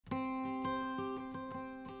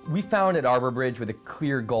We founded ArborBridge with a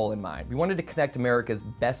clear goal in mind. We wanted to connect America's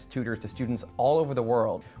best tutors to students all over the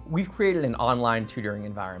world. We've created an online tutoring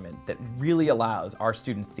environment that really allows our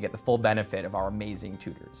students to get the full benefit of our amazing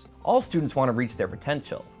tutors. All students want to reach their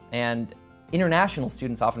potential, and international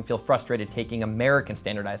students often feel frustrated taking American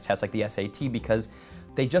standardized tests like the SAT because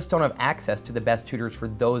they just don't have access to the best tutors for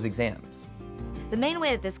those exams. The main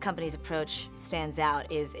way that this company's approach stands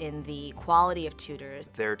out is in the quality of tutors.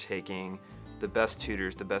 They're taking the best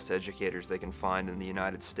tutors, the best educators they can find in the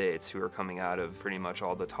United States who are coming out of pretty much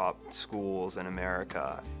all the top schools in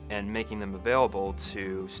America and making them available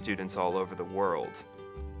to students all over the world.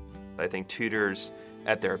 I think tutors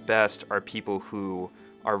at their best are people who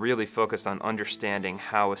are really focused on understanding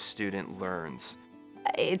how a student learns.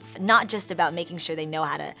 It's not just about making sure they know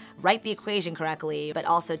how to write the equation correctly, but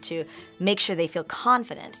also to make sure they feel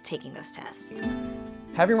confident taking those tests.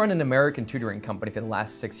 Having run an American tutoring company for the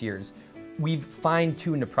last 6 years, we've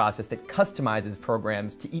fine-tuned a process that customizes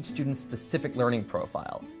programs to each student's specific learning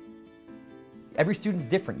profile. Every student's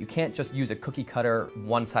different. You can't just use a cookie-cutter,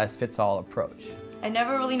 one-size-fits-all approach. I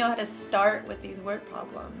never really know how to start with these word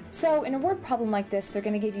problems. So in a word problem like this, they're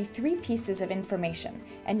going to give you 3 pieces of information,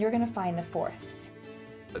 and you're going to find the 4th.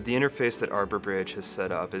 The interface that ArborBridge has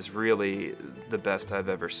set up is really the best I've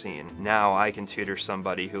ever seen. Now I can tutor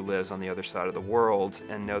somebody who lives on the other side of the world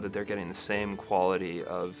and know that they're getting the same quality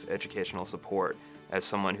of educational support as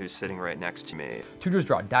someone who's sitting right next to me. Tutors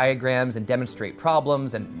draw diagrams and demonstrate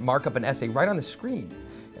problems and mark up an essay right on the screen.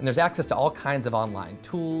 And there's access to all kinds of online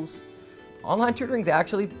tools. Online tutoring is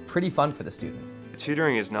actually pretty fun for the student.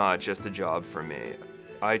 Tutoring is not just a job for me.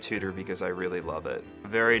 I tutor because I really love it.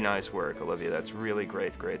 Very nice work, Olivia. That's really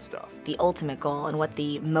great stuff. The ultimate goal and what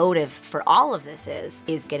the motive for all of this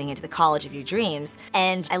is getting into the college of your dreams.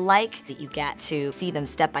 And I like that you get to see them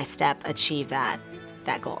step by step achieve that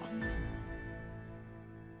goal.